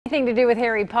Anything to do with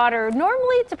Harry Potter,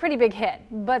 normally it's a pretty big hit,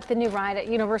 but the new ride at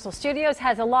Universal Studios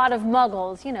has a lot of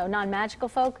muggles, non-magical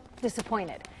folk,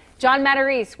 disappointed. John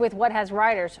Matarese with what has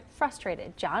riders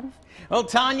frustrated. John? Well,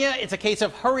 Tanya, it's a case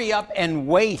of hurry up and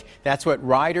wait. That's what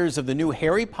riders of the new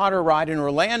Harry Potter ride in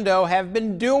Orlando have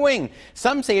been doing.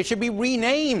 Some say it should be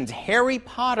renamed Harry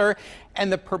Potter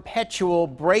and the Perpetual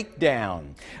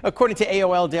Breakdown. According to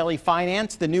AOL Daily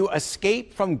Finance, the new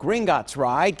Escape from Gringotts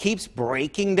ride keeps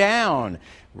breaking down.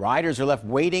 Riders are left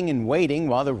waiting and waiting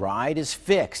while the ride is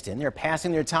fixed, and they're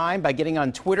passing their time by getting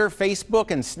on Twitter, Facebook,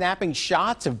 and snapping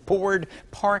shots of bored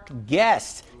park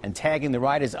guests and tagging the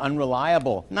ride as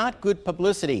unreliable. Not good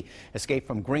publicity. Escape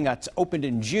from Gringotts opened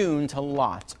in June to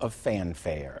lots of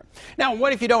fanfare. Now,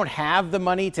 what if you don't have the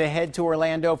money to head to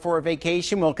Orlando for a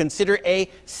vacation? Well, consider a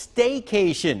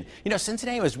staycation.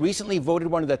 Cincinnati was recently voted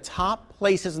one of the top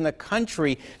places in the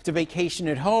country to vacation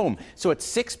at home. So at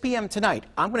 6 p.m. tonight,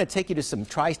 I'm going to take you to some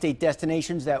tri-state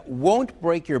destinations that won't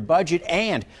break your budget,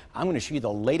 and I'm going to show you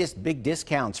the latest big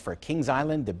discounts for Kings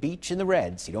Island, the beach, and the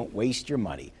Reds, so you don't waste your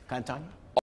money. Tanya?